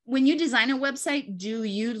you design a website, do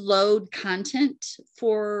you load content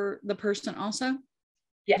for the person also?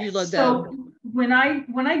 Yes. So when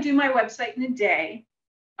I do my website in a day,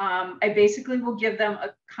 I basically will give them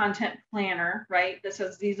a content planner, right? That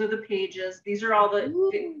says, these are the pages. These are all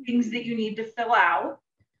the things that you need to fill out.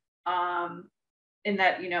 And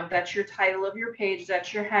that, that's your title of your page.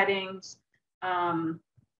 That's your headings, the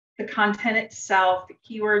content itself, the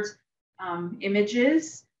keywords,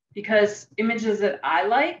 images, because images that I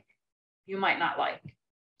like, you might not like.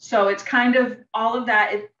 So it's kind of all of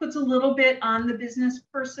that. It puts a little bit on the business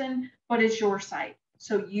person, but it's your site.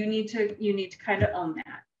 So you need to kind of own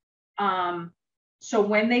that. So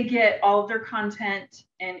when they get all of their content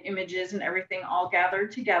and images and everything all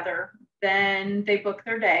gathered together, then they book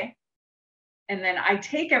their day. And then I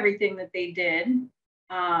take everything that they did,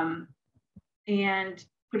 and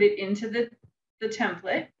put it into the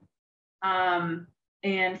template.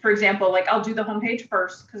 And for example, like I'll do the homepage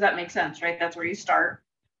first because that makes sense, right? That's where you start.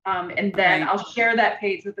 And then I'll share that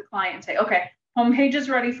page with the client and say, okay, homepage is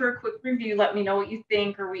ready for a quick review. Let me know what you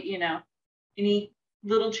think, or any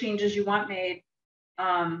little changes you want made.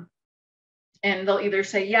 And they'll either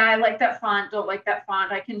say, yeah, I like that font, don't like that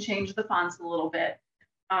font. I can change the fonts a little bit,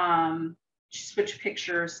 switch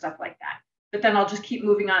pictures, stuff like that. But then I'll just keep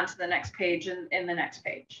moving on to the next page and the next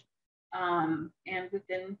page. And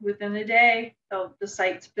within a day, the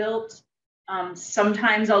site's built.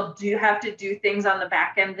 Sometimes I'll have to do things on the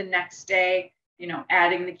back end the next day,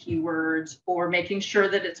 adding the keywords or making sure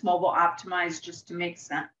that it's mobile optimized just to make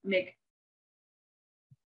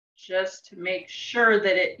sure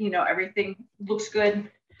that it, everything looks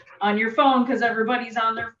good on your phone because everybody's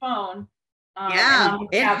on their phone.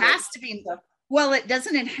 It has to be. Well,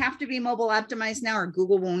 doesn't it have to be mobile optimized now, or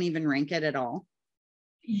Google won't even rank it at all?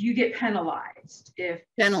 You get penalized if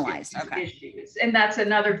okay. issues, and that's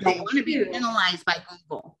another thing. Don't want to be penalized by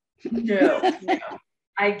Google. No.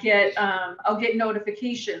 I'll get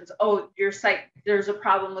notifications. Oh, your site, there's a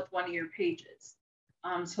problem with one of your pages.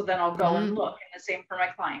 So then I'll go and look, and the same for my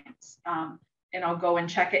clients. And I'll go and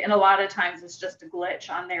check it. And a lot of times it's just a glitch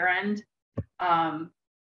on their end.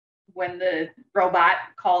 When the robot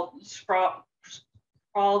crawled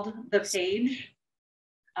the page.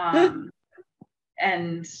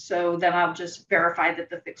 And so then I'll just verify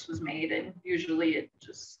that the fix was made, and usually it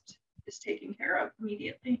just is taken care of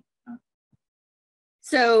immediately.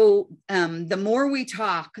 So the more we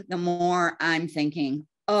talk, the more I'm thinking,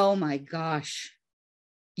 oh my gosh,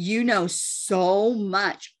 so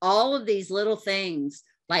much, all of these little things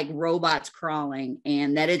like robots crawling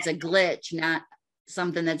and that it's a glitch, not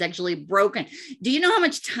something that's actually broken. Do you know how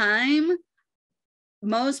much time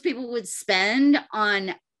most people would spend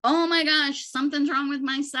on, oh my gosh, something's wrong with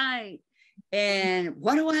my site, and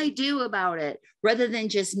what do I do about it? Rather than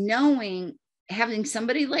just having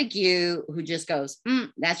somebody like you who just goes,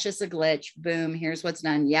 that's just a glitch. Boom, here's what's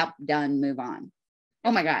done. Yep, done, move on.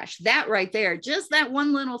 Oh my gosh, that right there, just that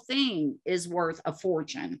one little thing is worth a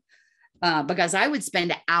fortune, because I would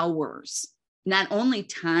spend hours, not only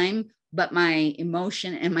time, but my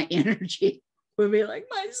emotion and my energy would be like,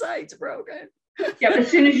 my site's broken. Yeah, but as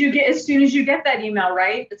soon as you get that email,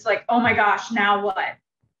 right? It's like, oh my gosh, now what?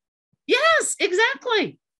 Yes,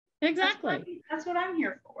 exactly. That's what I'm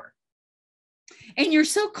here for. And you're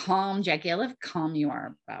so calm, Jackie. I love how calm you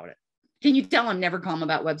are about it. Can you tell I'm never calm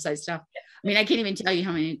about website stuff? I mean, I can't even tell you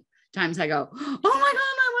how many times I go, oh my God,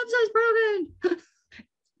 my website's broken.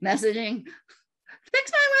 Messaging,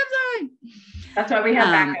 fix my website. That's why we have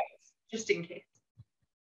backups, just in case.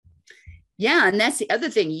 Yeah. And that's the other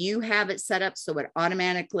thing. You have it set up so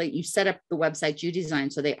you set up the website you design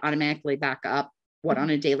so they automatically back up. What, on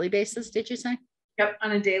a daily basis, did you say? Yep,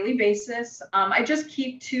 on a daily basis. I just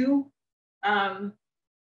keep 2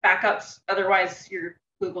 backups. Otherwise, your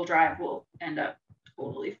Google Drive will end up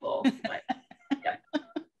totally full. But, yeah.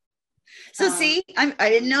 So see, I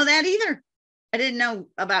didn't know that either. I didn't know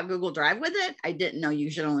about Google Drive with it. I didn't know you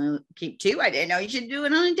should only keep 2. I didn't know you should do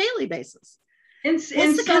it on a daily basis. It's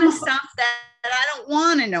the kind of stuff that I don't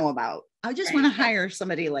want to know about. I just want to hire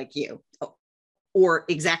somebody like you, or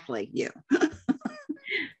exactly you.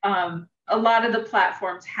 A lot of the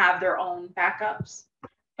platforms have their own backups,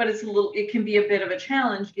 but it can be a bit of a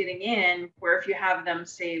challenge getting in, where if you have them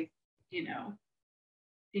saved, in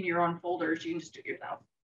your own folders, you can just do it yourself.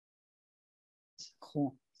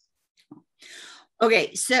 Cool.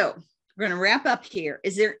 Okay, so we're going to wrap up here.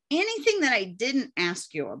 Is there anything that I didn't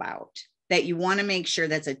ask you about that you want to make sure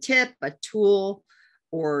that's a tip, a tool,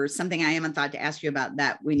 or something I haven't thought to ask you about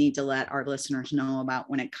that we need to let our listeners know about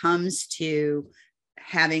when it comes to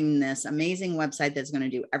having this amazing website that's going to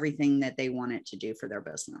do everything that they want it to do for their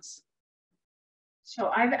business?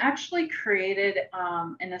 So I've actually created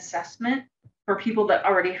an assessment for people that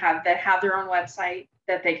already have their own website,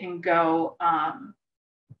 that they can go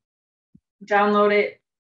download it,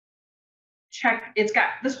 check. It's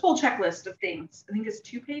got this whole checklist of things. I think it's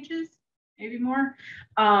 2 pages, maybe more.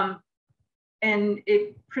 And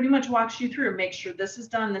it pretty much walks you through, make sure this is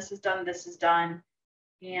done, this is done, this is done.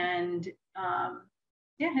 And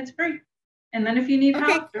yeah, it's free. And then if you need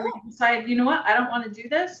help, or you decide, you know what, I don't want to do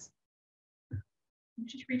this,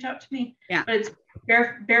 just reach out to me. Yeah. But it's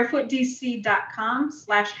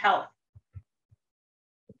barefootdc.com/health.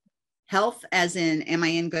 Health as in, am I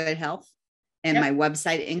in good health? And my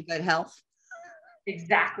website in good health?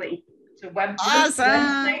 Exactly. So awesome.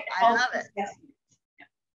 I love it.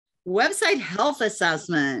 Website health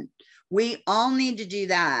assessment. We all need to do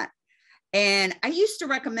that. And I used to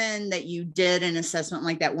recommend that you did an assessment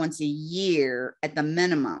like that once a year at the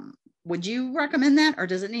minimum. Would you recommend that, or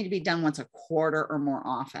does it need to be done once a quarter or more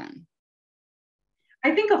often?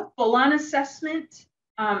 I think a full-on assessment,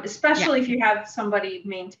 especially if you have somebody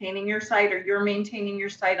maintaining your site, or you're maintaining your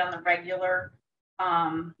site on the regular,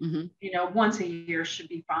 once a year should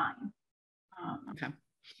be fine. Okay.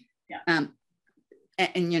 Yeah. And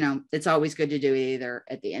it's always good to do it either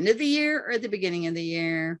at the end of the year or at the beginning of the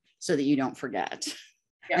year so that you don't forget.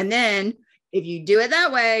 Yeah. And then if you do it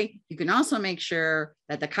that way, you can also make sure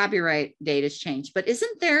that the copyright date is changed. But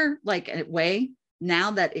isn't there like a way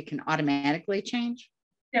now that it can automatically change?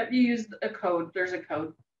 Yeah, you use a code. There's a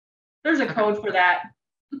code. There's a code for that.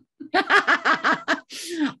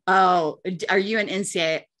 Oh, are you an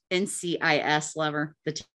NCIS lover?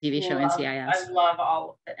 The TV show NCIS? I love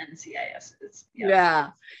all of the NCISs.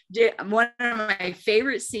 Yeah. One of my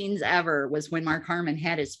favorite scenes ever was when Mark Harmon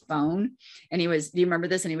had his phone, and do you remember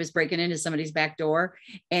this? And he was breaking into somebody's back door,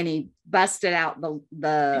 and he busted out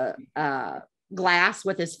the glass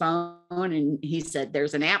with his phone, and he said,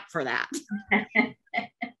 "There's an app for that."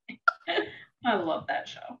 I love that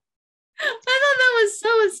show. I thought that was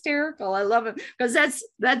so hysterical. I love it because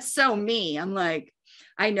that's so me. I'm like,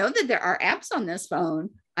 I know that there are apps on this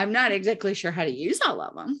phone. I'm not exactly sure how to use all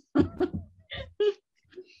of them.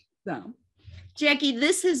 So, Jackie,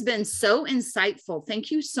 this has been so insightful.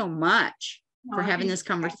 Thank you so much for having this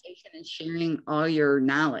conversation and sharing all your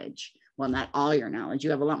knowledge. Well, not all your knowledge.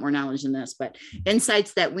 You have a lot more knowledge than this, but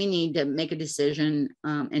insights that we need to make a decision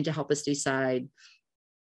and to help us decide.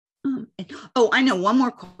 I know one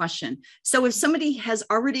more question. So if somebody has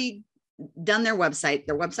already done their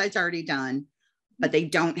website's already done, but they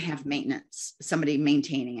don't have maintenance, somebody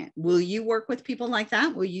maintaining it, will you work with people like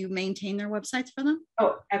that? Will you maintain their websites for them?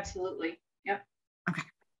 Oh, absolutely. Yep. Okay,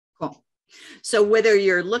 cool. So whether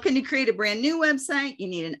you're looking to create a brand new website, you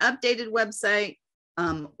need an updated website,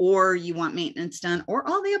 or you want maintenance done, or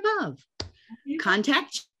all the above,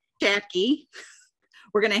 contact Jackie.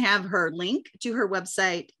 We're going to have her link to her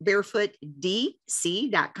website,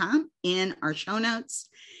 barefootdc.com, in our show notes.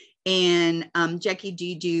 And Jackie, do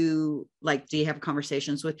you have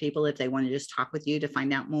conversations with people if they want to just talk with you to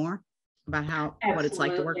find out more about what it's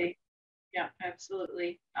like to work? Yeah,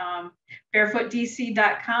 absolutely.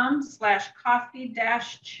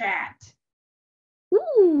 barefootdc.com/coffee-chat.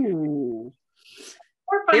 Ooh.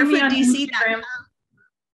 Or find me on Instagram.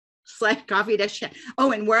 /coffee-chat.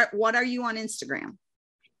 Oh, and what are you on Instagram?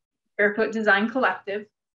 Barefoot Design Collective.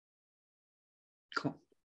 Cool.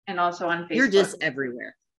 And also on Facebook. You're just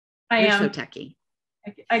everywhere. You're so techie.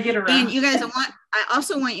 I get around. And you guys, I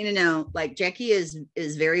also want you to know, like, Jackie is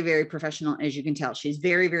very, very professional, as you can tell. She's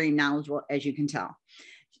very, very knowledgeable, as you can tell.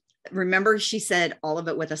 Remember, she said all of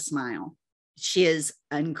it with a smile. She is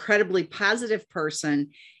an incredibly positive person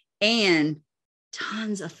and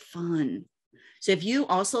tons of fun. So if you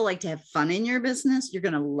also like to have fun in your business, you're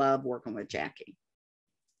going to love working with Jackie.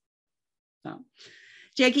 So,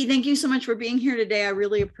 Jackie, thank you so much for being here today. I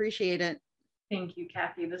really appreciate it. Thank you,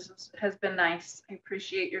 Kathy. This has been nice. I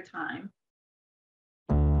appreciate your time.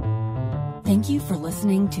 Thank you for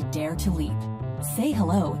listening to Dare to Leap. Say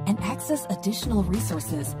hello and access additional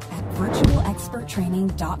resources at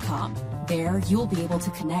virtualexperttraining.com. There, you'll be able to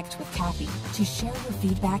connect with Kathy to share your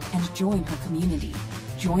feedback and join her community.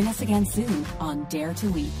 Join us again soon on Dare to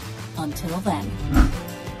Leap. Until then.